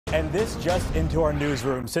And this just into our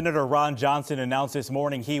newsroom. Senator Ron Johnson announced this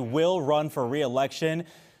morning he will run for re-election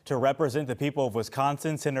to represent the people of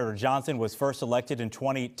Wisconsin. Senator Johnson was first elected in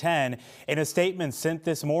 2010. In a statement sent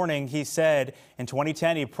this morning, he said in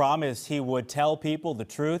 2010 he promised he would tell people the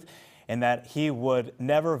truth and that he would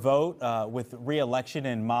never vote with re-election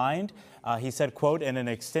in mind. He said, quote, and an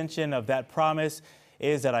extension of that promise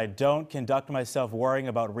is that I don't conduct myself worrying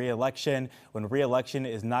about re-election when re-election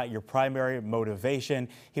is not your primary motivation.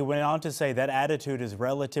 He went on to say that attitude is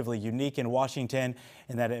relatively unique in Washington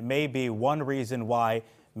and that it may be one reason why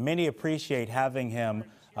many appreciate having him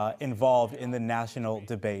involved in the national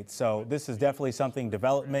debate. So this is definitely something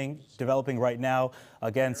developing right now.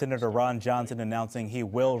 Again, Senator Ron Johnson announcing he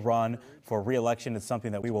will run for re-election. It's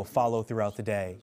something that we will follow throughout the day.